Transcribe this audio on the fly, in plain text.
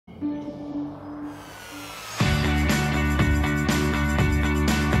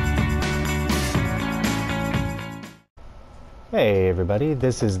Hey everybody,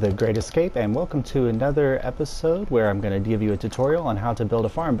 this is The Great Escape and welcome to another episode where I'm going to give you a tutorial on how to build a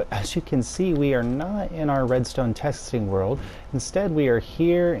farm. But as you can see, we are not in our redstone testing world. Instead, we are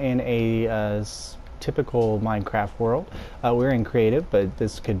here in a typical Minecraft world. We're in creative, but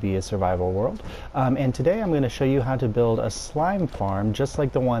this could be a survival world. And today I'm going to show you how to build a slime farm, just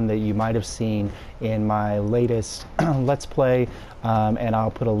like the one that you might have seen in my latest Let's Play. And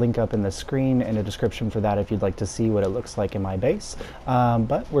I'll put a link up in the screen and a description for that if you'd like to see what it looks like in my base.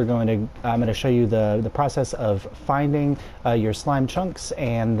 But I'm going to show you the process of finding your slime chunks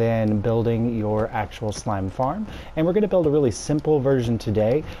and then building your actual slime farm. And we're going to build a really simple version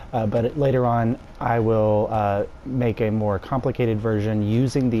today, but later on I will make a more complicated version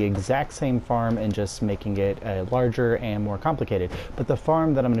using the exact same farm and just making it larger and more complicated. But the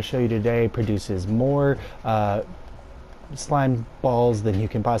farm that I'm going to show you today produces more slime balls than you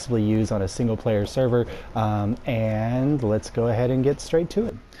can possibly use on a single player server, and let's go ahead and get straight to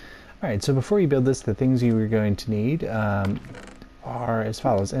it. Alright, so before you build this, the things you are going to need are as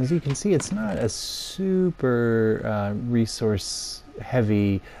follows. As you can see, it's not a super resource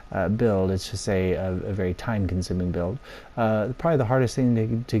heavy build. It's just a very time consuming build. Probably the hardest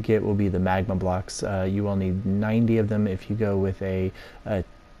thing to get will be the magma blocks. You will need 90 of them if you go with a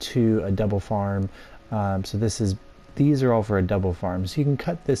double farm. So these are all for a double farm. So you can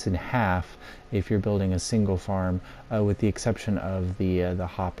cut this in half if you're building a single farm, with the exception of the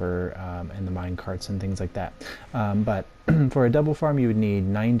hopper and the mine carts and things like that. But for a double farm, you would need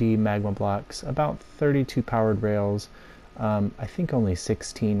 90 magma blocks, about 32 powered rails. I think only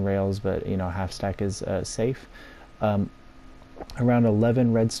 16 rails, but half stack is safe. Around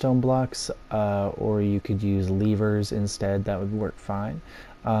 11 redstone blocks, or you could use levers instead. That would work fine.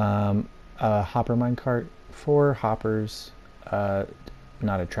 A hopper minecart, 4 hoppers,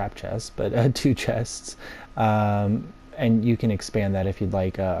 not a trap chest, but 2 chests, and you can expand that if you'd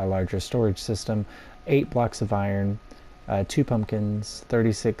like a larger storage system. 8 blocks of iron, 2 pumpkins,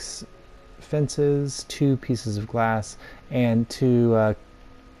 36 fences, 2 pieces of glass, and to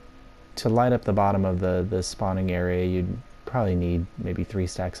light up the bottom of the spawning area, you'd probably need maybe 3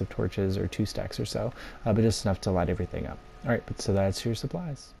 stacks of torches or 2 stacks or so, but just enough to light everything up. Alright, so that's your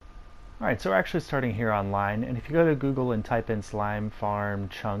supplies. Alright, so we're actually starting here online, and if you go to Google and type in slime farm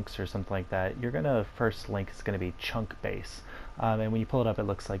chunks or something like that, first link is going to be chunk base. And when you pull it up, it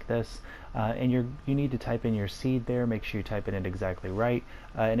looks like this. And you need to type in your seed there. Make sure you type in it exactly right.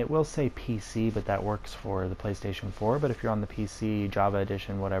 And it will say PC, but that works for the PlayStation 4. But if you're on the PC, Java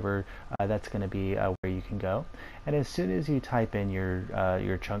Edition, whatever, that's going to be where you can go. And as soon as you type in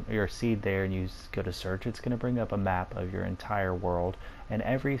your seed there and you go to search, it's going to bring up a map of your entire world and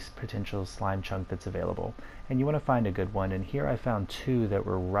every potential slime chunk that's available. And you want to find a good one. And here I found 2 that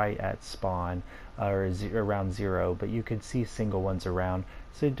were right at spawn, or around 0, but you could see single ones around.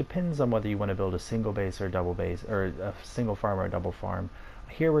 So it depends on whether you want to build a single base or double base, or a single farm or a double farm.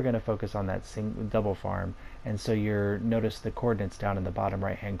 Here we're going to focus on that double farm, and so notice the coordinates down in the bottom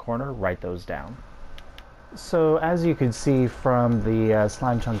right hand corner. Write those down. So as you can see from the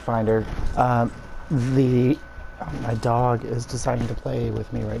slime chunk finder, my dog is deciding to play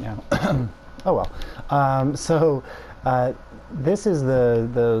with me right now. Oh well. This is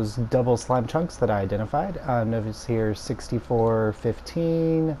those double slime chunks that I identified. Notice here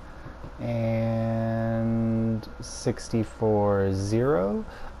 6415 and 640,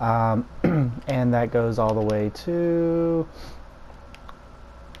 and that goes all the way to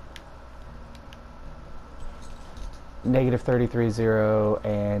 -33.0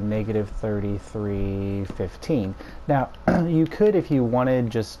 and -33.15. Now, you could, if you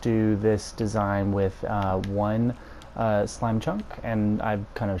wanted, just do this design with one slime chunk, and I've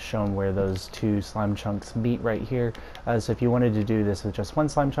kind of shown where those 2 slime chunks meet right here. So if you wanted to do this with just one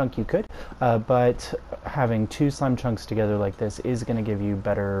slime chunk, you could, but having 2 slime chunks together like this is going to give you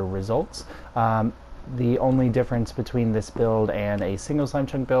better results. The only difference between this build and a single slime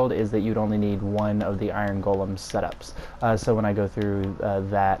chunk build is that you'd only need 1 of the iron golem setups. So when I go through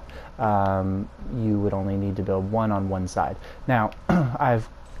that, you would only need to build 1 on one side. Now, I've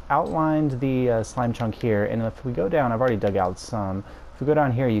outlined the slime chunk here, and if we go down, I've already dug out some. If we go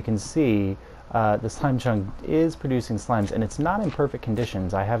down here, you can see the slime chunk is producing slimes, and it's not in perfect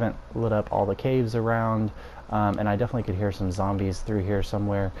conditions. I haven't lit up all the caves around, and I definitely could hear some zombies through here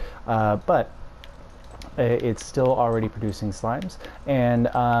somewhere, but it's still already producing slimes. And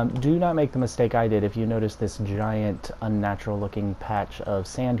do not make the mistake I did. If you notice this giant unnatural looking patch of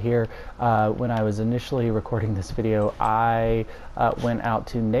sand here, when I was initially recording this video, I went out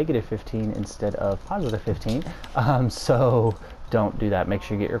to -15 instead of +15, so don't do that. Make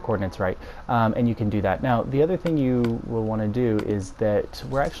sure you get your coordinates right, and you can do that. Now, the other thing you will want to do is that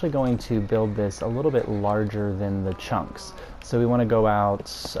we're actually going to build this a little bit larger than the chunks. So we want to go out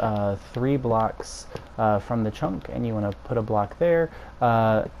 3 blocks from the chunk, and you want to put a block there.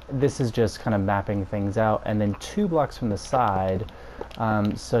 This is just kind of mapping things out, and then 2 blocks from the side.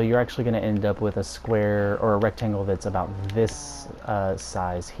 So you're actually going to end up with a square or a rectangle that's about this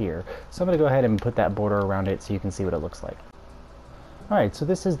size here. So I'm going to go ahead and put that border around it so you can see what it looks like. Alright, so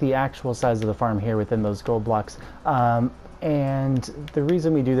this is the actual size of the farm here within those gold blocks. And the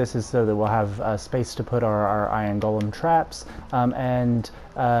reason we do this is so that we'll have space to put our iron golem traps, and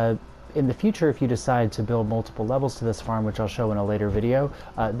in the future, if you decide to build multiple levels to this farm, which I'll show in a later video,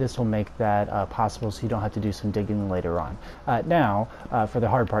 this will make that possible so you don't have to do some digging later on. Now, for the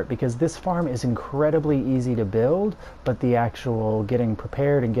hard part, because this farm is incredibly easy to build, but the actual getting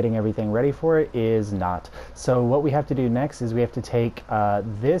prepared and getting everything ready for it is not. So what we have to do next is we have to take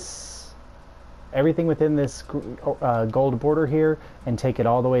everything within this gold border here and take it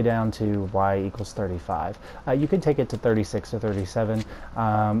all the way down to y equals 35. You could take it to 36 or 37,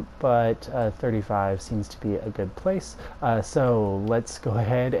 but 35 seems to be a good place. So let's go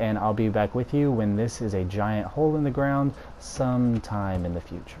ahead and I'll be back with you when this is a giant hole in the ground sometime in the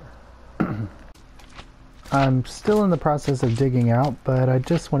future. I'm still in the process of digging out, but I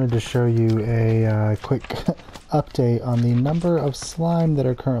just wanted to show you a quick update on the number of slime that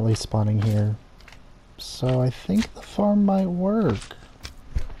are currently spawning here. So I think the farm might work.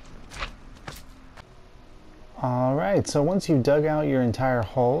 Alright, so once you've dug out your entire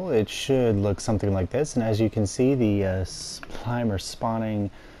hole, it should look something like this. And as you can see, the slime are spawning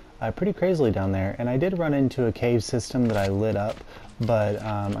pretty crazily down there. And I did run into a cave system that I lit up, but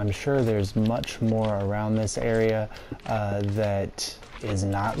I'm sure there's much more around this area that is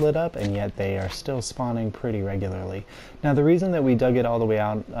not lit up, and yet they are still spawning pretty regularly. Now, the reason that we dug it all the way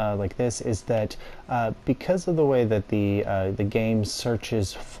out like this is that because of the way that the game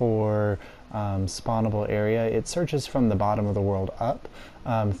searches for spawnable area, it searches from the bottom of the world up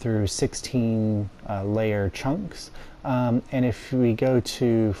through 16 layer chunks. And if we go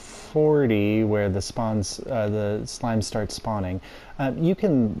to 40, where the slime starts spawning, you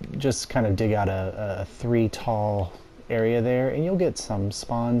can just kind of dig out a 3 tall area there and you'll get some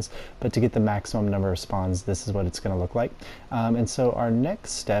spawns, but to get the maximum number of spawns, this is what it's going to look like. And so our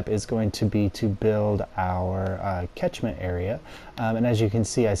next step is going to be to build our catchment area. And as you can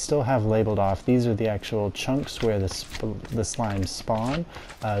see, I still have labeled off, these are the actual chunks where the slimes spawn,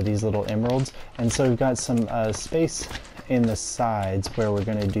 these little emeralds. And so we've got some space in the sides where we're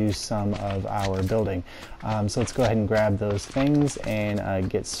going to do some of our building. So let's go ahead and grab those things and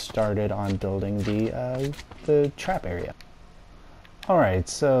get started on building the trap area. Alright,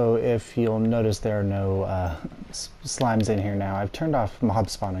 so if you'll notice, there are no slimes in here now. I've turned off mob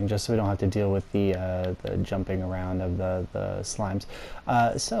spawning just so we don't have to deal with the jumping around of the slimes.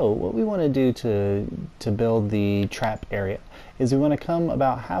 So what we want to do to build the trap area is we want to come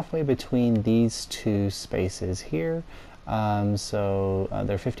about halfway between these 2 spaces here. So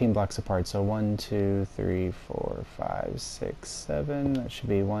they're 15 blocks apart, so 1, 2, 3, 4, 5, 6, 7, that should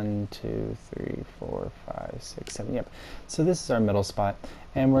be 1, 2, 3, 4, 5, 6, 7, yep. So this is our middle spot,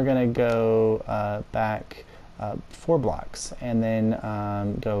 and we're going to go back 4 blocks, and then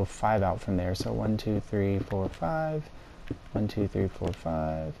go 5 out from there, so 1, 2, 3, 4, 5, 1, 2, 3, 4,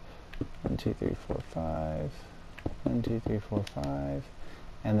 5, 1, 2, 3, 4, 5, 1, 2, 3, 4, 5,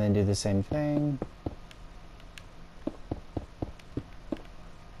 and then do the same thing.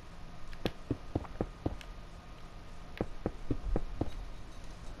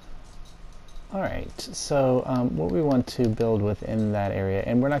 Alright, so what we want to build within that area,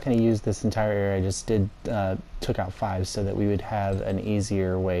 and we're not going to use this entire area, I just took out 5 so that we would have an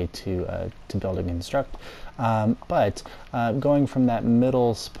easier way to build and construct. But going from that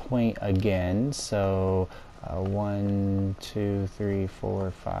middle point again, so 1, 2, 3,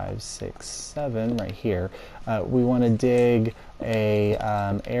 4, 5, 6, 7 right here, we want to dig a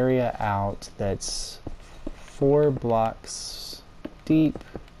area out that's 4 blocks deep,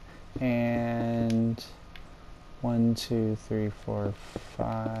 and 1, 2, 3, 4,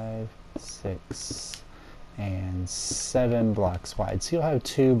 5, 6, and 7 blocks wide. So you'll have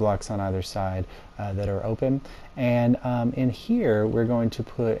 2 blocks on either side that are open. And in here, we're going to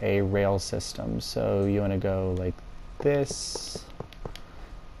put a rail system. So you want to go like this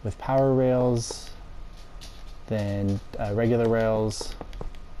with power rails, then regular rails.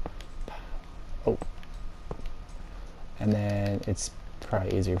 Oh, and then it's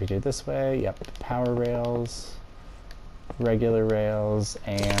probably easier if you do it this way. Yep, power rails, regular rails,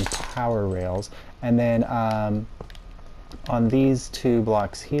 and power rails. And then On these two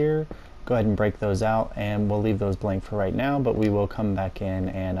blocks here, go ahead and break those out, and we'll leave those blank for right now, but we will come back in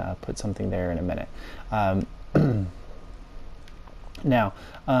and put something there in a minute. Now,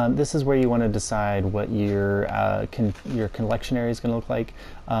 this is where you want to decide what your collection area is going to look like.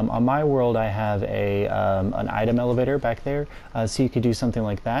 On my world, I have an item elevator back there, so you could do something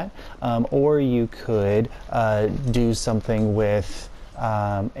like that, or you could do something with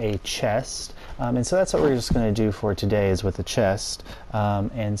a chest. And so that's what we're just going to do for today, is with a chest.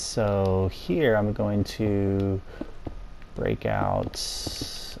 And so here I'm going to break out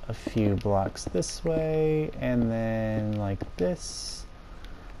a few blocks this way, and then like this,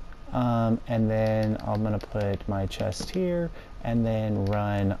 and then I'm going to put my chest here, and then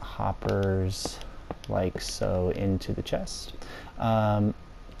run hoppers like so into the chest. And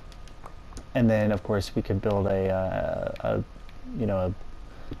then of course we could build a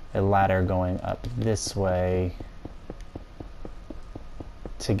ladder going up this way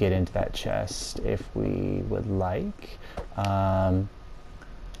to get into that chest if we would like.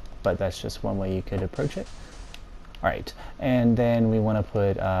 But that's just one way you could approach it. Alright, and then we want to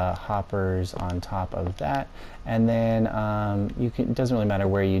put hoppers on top of that, and then it doesn't really matter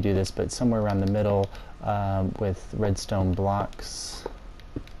where you do this, but somewhere around the middle with redstone blocks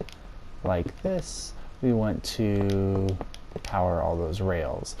like this, we want to power all those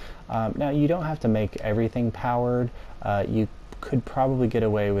rails. Now you don't have to make everything powered. You could probably get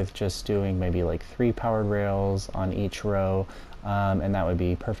away with just doing maybe like 3 powered rails on each row, and that would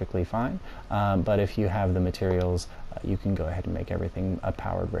be perfectly fine. But if you have the materials, you can go ahead and make everything a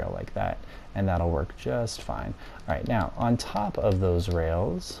powered rail like that, and that'll work just fine. Alright, now on top of those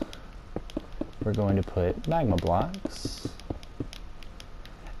rails, we're going to put magma blocks.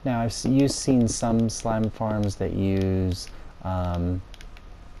 Now you've seen some slime farms that use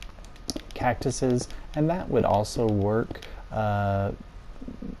cactuses, and that would also work,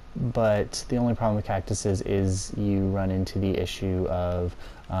 but the only problem with cactuses is you run into the issue of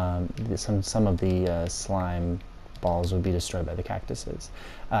some of the slime balls would be destroyed by the cactuses.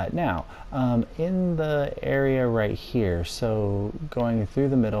 Now, in the area right here, so going through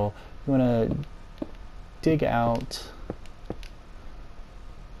the middle, you want to dig out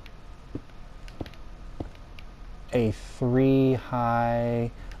a 3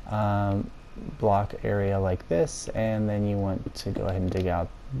 high block area like this, and then you want to go ahead and dig out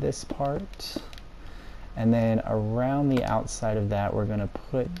this part, and then around the outside of that we're going to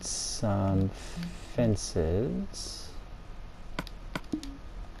put some fences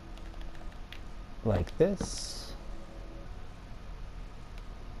like this.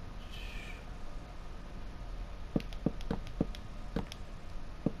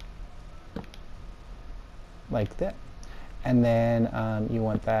 Like that. And then you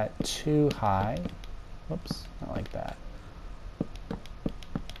want that 2 high. Whoops, not like that.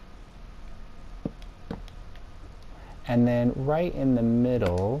 And then right in the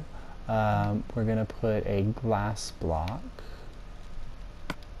middle, we're going to put a glass block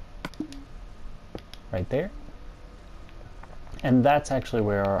right there. And that's actually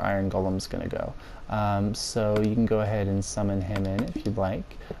where our iron golem's going to go. So you can go ahead and summon him in if you'd like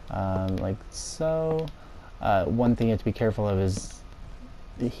so. One thing you have to be careful of is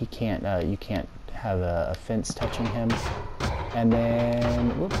he can't, you can't have a fence touching him. And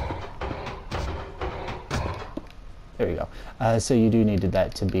then, whoops. There you go. So you do need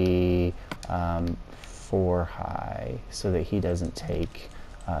that to be 4 high so that he doesn't take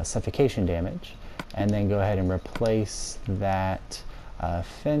suffocation damage. And then go ahead and replace that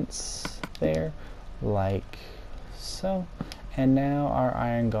fence there like so. And now our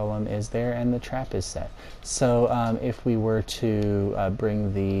iron golem is there and the trap is set. So if we were to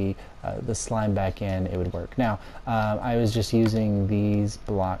bring the slime back in, it would work. Now I was just using these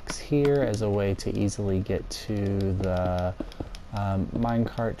blocks here as a way to easily get to the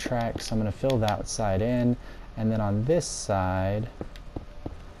minecart track. So I'm going to fill that side in, and then on this side,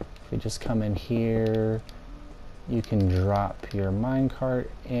 if we just come in here, you can drop your minecart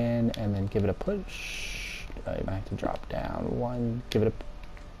in and then give it a push. You might have to drop down 1, give it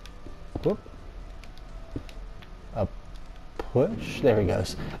a push, there he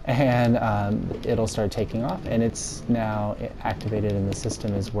goes, and it'll start taking off, and it's now activated and the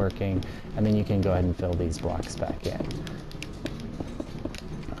system is working, and then you can go ahead and fill these blocks back in.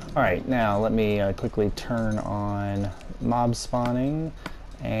 Alright, now let me quickly turn on mob spawning,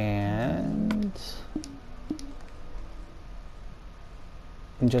 and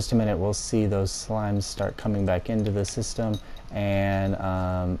in just a minute we'll see those slimes start coming back into the system and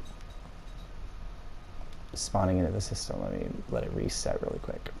spawning into the system. Let it reset really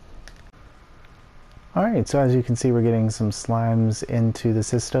quick. Alright, so as you can see, we're getting some slimes into the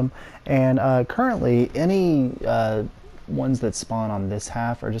system, and currently any ones that spawn on this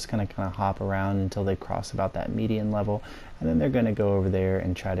half are just going to kind of hop around until they cross about that median level, and then they're going to go over there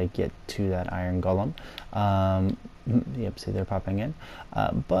and try to get to that iron golem. Yep, see they're popping in.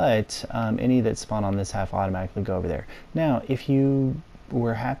 But any that spawn on this half automatically go over there. Now, if you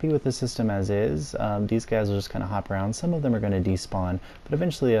we're happy with the system as is. These guys will just kind of hop around. Some of them are going to despawn, but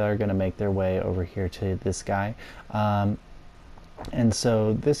eventually they are going to make their way over here to this guy. And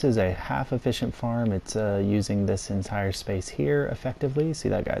so this is a half efficient farm. It's using this entire space here effectively. See,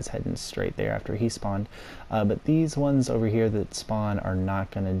 that guy's heading straight there after he spawned. But these ones over here that spawn are not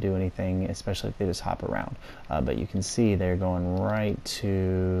going to do anything, especially if they just hop around. But you can see they're going right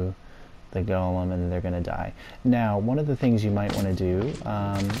to the golem and they're going to die. Now, one of the things you might want to do,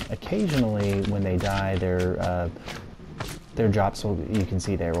 occasionally when they die, their drops will, you can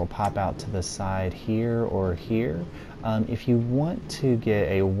see there, will pop out to the side here or here. If you want to get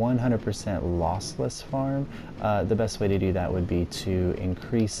a 100% lossless farm, the best way to do that would be to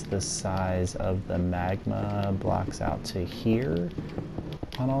increase the size of the magma blocks out to here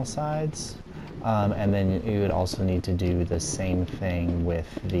on all sides. And then you would also need to do the same thing with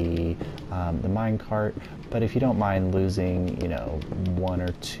the minecart. But if you don't mind losing, you know, 1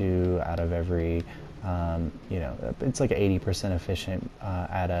 or 2 out of every, you know, it's like 80% efficient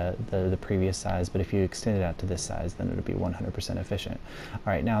at the previous size. But if you extend it out to this size, then it'll be 100% efficient. All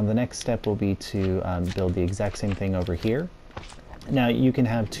right, now the next step will be to build the exact same thing over here. Now you can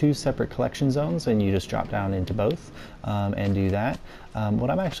have 2 separate collection zones and you just drop down into both and do that. What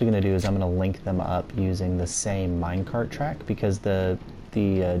I'm actually going to do is I'm going to link them up using the same minecart track, because the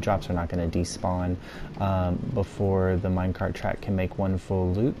drops are not going to despawn before the minecart track can make one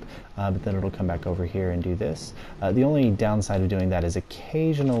full loop, but then it'll come back over here and do this. The only downside of doing that is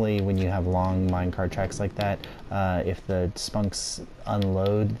occasionally when you have long minecart tracks like that, if the spunks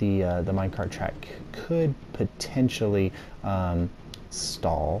unload, the minecart track could potentially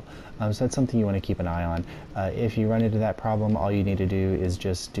stall. So that's something you want to keep an eye on. If you run into that problem, all you need to do is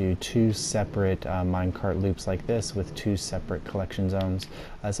just do 2 separate minecart loops like this with 2 separate collection zones.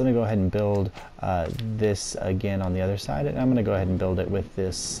 So I'm going to go ahead and build this again on the other side, and I'm going to go ahead and build it with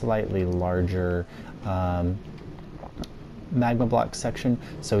this slightly larger magma block section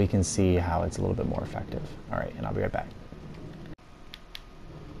so we can see how it's a little bit more effective. Alright, and I'll be right back.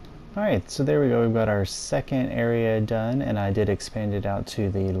 Alright, so there we go, we've got our second area done, and I did expand it out to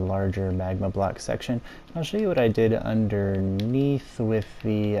the larger magma block section. I'll show you what I did underneath with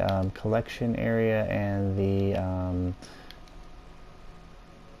the collection area and the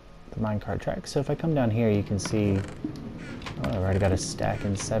minecart track. So if I come down here, you can see, oh, I've already got a stack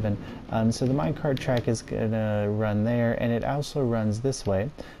in 7. So the minecart track is going to run there, and it also runs this way.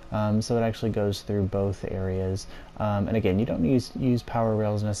 So it actually goes through both areas. And again, you don't use power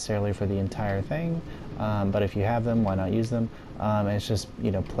rails necessarily for the entire thing, but if you have them, why not use them? And it's just,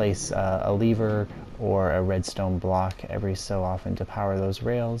 you know, place a lever or a redstone block every so often to power those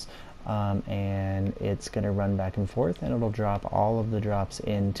rails. And it's going to run back and forth, and it'll drop all of the drops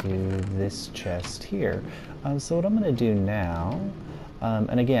into this chest here. So what I'm going to do now,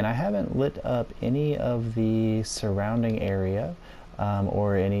 and again, I haven't lit up any of the surrounding area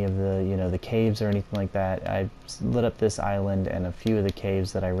or any of the, you know, the caves or anything like that. I lit up this island and a few of the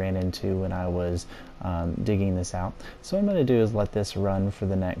caves that I ran into when I was digging this out. So what I'm going to do is let this run for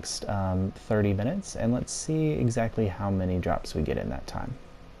the next 30 minutes, and let's see exactly how many drops we get in that time.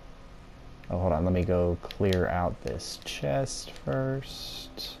 Oh, hold on, let me go clear out this chest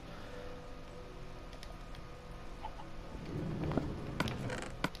first.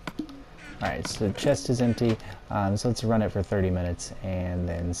 Alright, so the chest is empty, so let's run it for 30 minutes and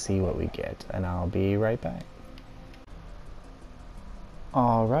then see what we get, and I'll be right back.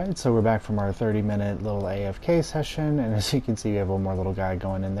 Alright, so we're back from our 30-minute little AFK session, and as you can see, we have one more little guy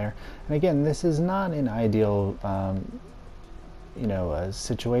going in there. And again, this is not an ideal you know, a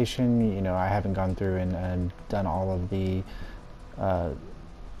situation. You know, I haven't gone through and done all of the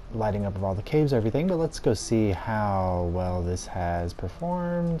lighting up of all the caves, everything, but let's go see how well this has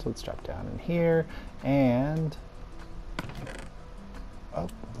performed. Let's drop down in here, and oh,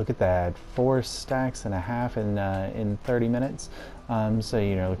 look at that, 4.5 stacks in 30 minutes. So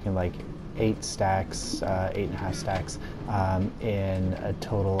you're looking like 8 stacks, 8.5 stacks in a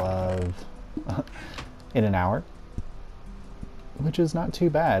total of in an hour, which is not too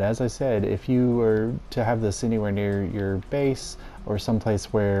bad. As I said, if you were to have this anywhere near your base or someplace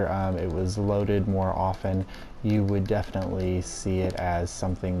where it was loaded more often, you would definitely see it as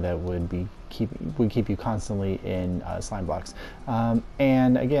something that would keep you constantly in slime blocks.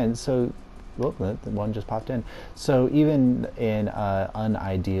 And again, so Whoop, the one just popped in. So even in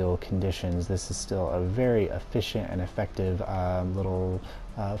unideal conditions, this is still a very efficient and effective little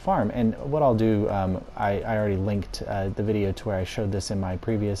farm. And what I'll do, I already linked the video to where I showed this in my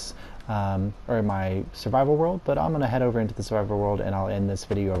previous or in my survival world, but I'm going to head over into the survival world and I'll end this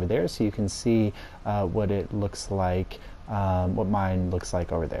video over there so you can see what it looks like, what mine looks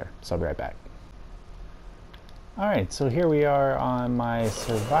like over there. So I'll be right back. Alright, so here we are on my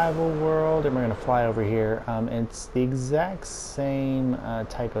survival world, and we're going to fly over here. It's the exact same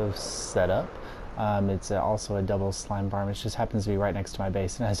type of setup. It's also a double slime farm. It just happens to be right next to my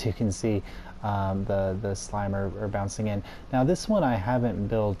base, and as you can see, the slime are bouncing in. Now this one I haven't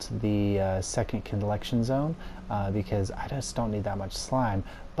built the second collection zone because I just don't need that much slime.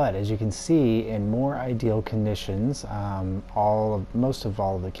 But as you can see, in more ideal conditions, most of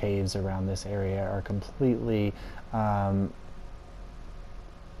all of the caves around this area are completely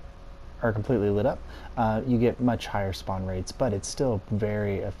lit up. You get much higher spawn rates, but it's still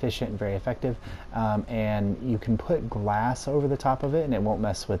very efficient, very effective, and you can put glass over the top of it and it won't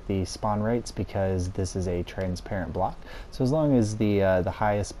mess with the spawn rates because this is a transparent block. So as long as the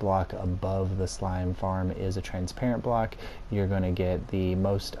highest block above the slime farm is a transparent block, you're going to get the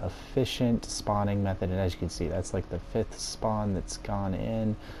most efficient spawning method. And as you can see, that's like the 5th spawn that's gone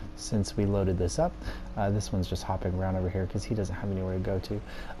in since we loaded this up. This one's just hopping around over here because he doesn't have anywhere to go to.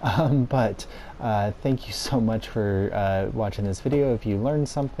 But thank you so much for watching this video. If you learned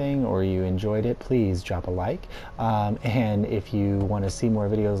something or you enjoyed it, please drop a like. And if you want to see more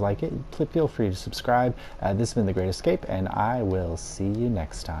videos like it, feel free to subscribe. This has been The Great Escape, and I will see you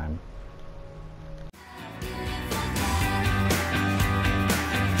next time.